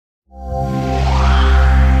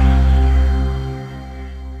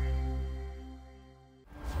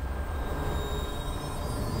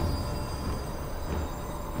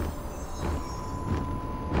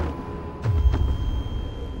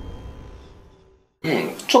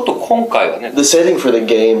今回はね The setting for the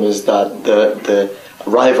game is that the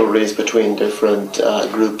rivalries between different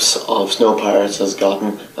groups of snow pirates has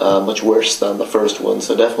gotten much worse than the first one,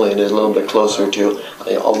 so definitely it is a little bit closer to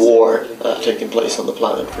a war taking place on the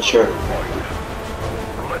planet for sure.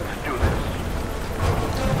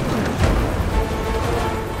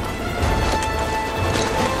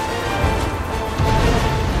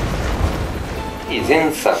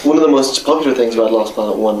 One of the most popular things about Lost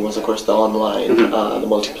Planet 1 was, of course, the online, the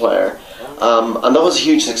multiplayer. And that was a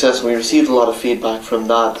huge success. We received a lot of feedback from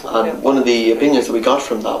that, and one of the opinions that we got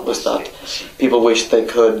from that was that people wished they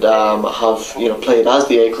could have played as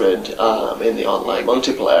the Akrid in the online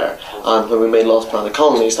multiplayer. And when we made Lost Planet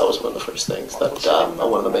Colonies, that was one of the first things that,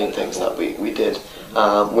 one of the main things that we did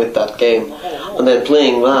with that game. And then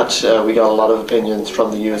playing that, we got a lot of opinions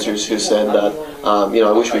from the users who said that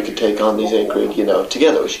I wish we could take on these Akrid,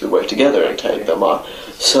 together. We should work together and take them on.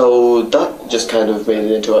 So that just kind of made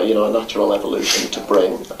it into a natural evolution to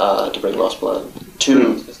bring Lost Planet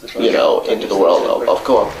 2, into the world of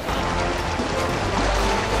co-op.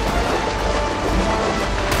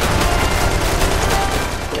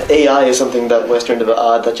 AI is something that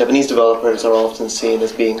that Japanese developers are often seen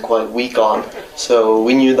as being quite weak on. So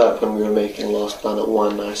we knew that when we were making Lost Planet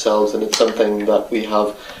 1 ourselves, and it's something that we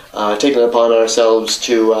have taken upon ourselves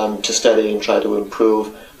to study and try to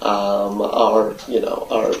improve our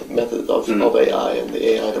method of AI and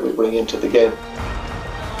the AI that we bring into the game.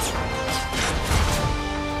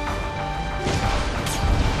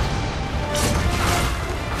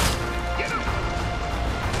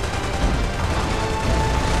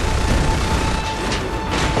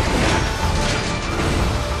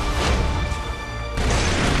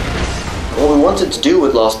 What we wanted to do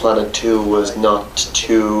with Lost Planet 2 was not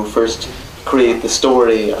to first create the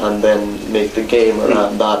story and then make the game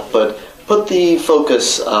around that, but put the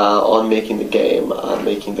focus on making the game and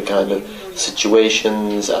making the kind of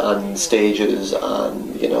situations and stages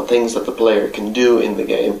and things that the player can do in the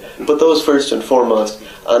game. Put those first and foremost,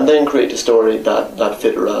 and then create a story that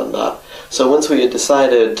fit around that. So once we had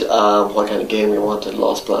decided what kind of game we wanted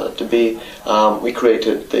Lost Planet to be, we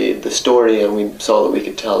created the story, and we saw that we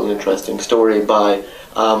could tell an interesting story by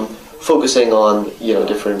focusing on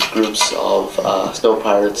different groups of snow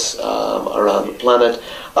pirates around the planet,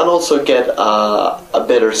 and also get a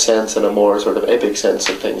better sense and a more sort of epic sense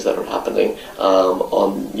of things that are happening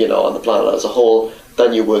on the planet as a whole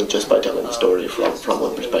than you would just by telling the story from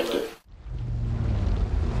one perspective.